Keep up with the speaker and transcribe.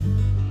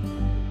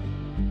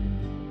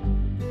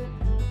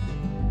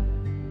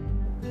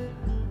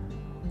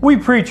We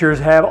preachers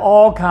have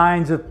all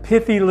kinds of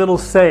pithy little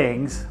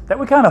sayings that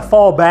we kind of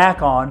fall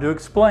back on to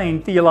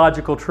explain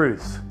theological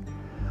truths.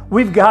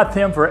 We've got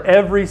them for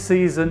every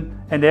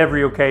season and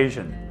every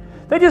occasion.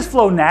 They just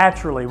flow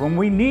naturally when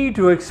we need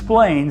to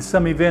explain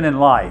some event in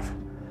life.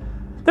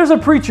 There's a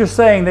preacher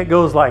saying that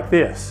goes like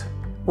this: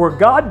 where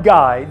God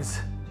guides,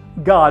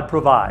 God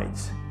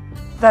provides.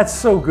 That's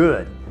so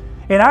good.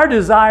 In our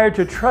desire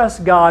to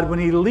trust God when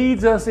He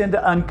leads us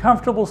into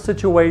uncomfortable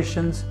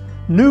situations,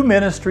 new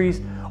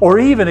ministries, or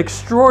even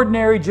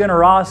extraordinary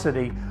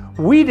generosity,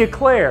 we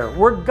declare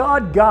where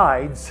God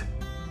guides,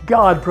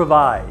 God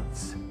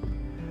provides.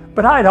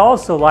 But I'd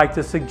also like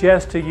to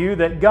suggest to you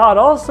that God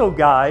also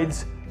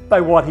guides by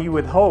what He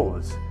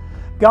withholds.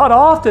 God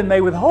often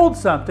may withhold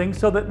something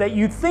so that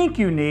you think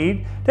you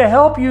need to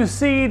help you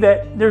see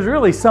that there's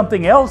really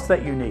something else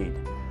that you need.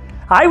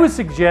 I would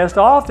suggest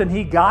often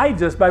He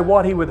guides us by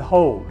what He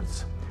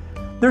withholds.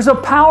 There's a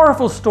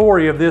powerful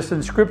story of this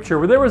in Scripture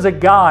where there was a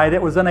guy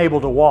that was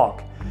unable to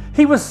walk.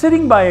 He was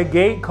sitting by a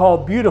gate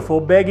called Beautiful,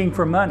 begging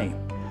for money.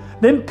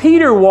 Then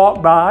Peter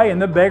walked by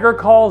and the beggar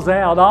calls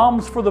out,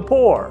 "Alms for the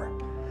poor."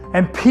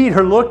 And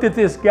Peter looked at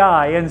this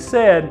guy and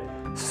said,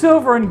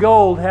 "Silver and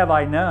gold have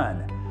I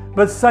none,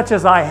 but such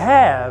as I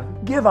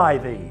have give I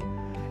thee.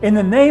 In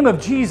the name of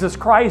Jesus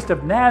Christ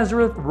of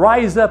Nazareth,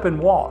 rise up and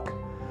walk."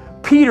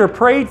 Peter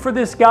prayed for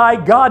this guy,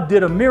 God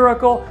did a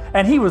miracle,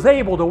 and he was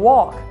able to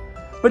walk.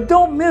 But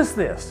don't miss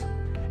this.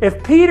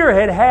 If Peter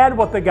had had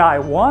what the guy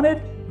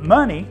wanted,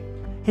 money,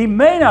 he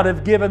may not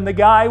have given the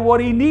guy what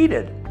he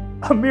needed,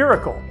 a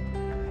miracle.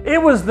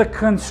 It was the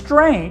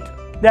constraint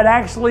that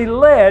actually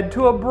led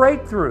to a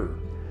breakthrough.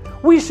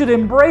 We should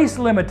embrace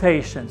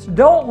limitations.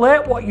 Don't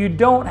let what you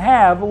don't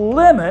have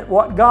limit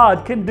what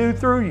God can do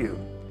through you.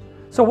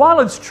 So while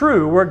it's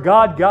true, where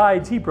God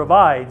guides, He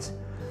provides,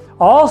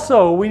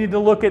 also we need to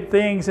look at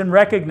things and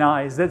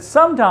recognize that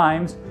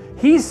sometimes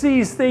He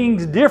sees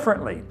things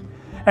differently,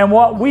 and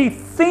what we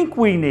think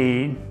we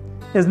need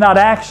is not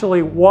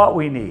actually what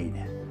we need.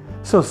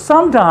 So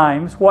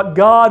sometimes what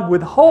God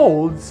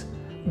withholds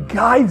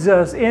guides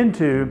us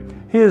into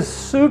His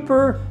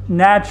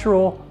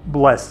supernatural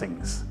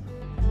blessings.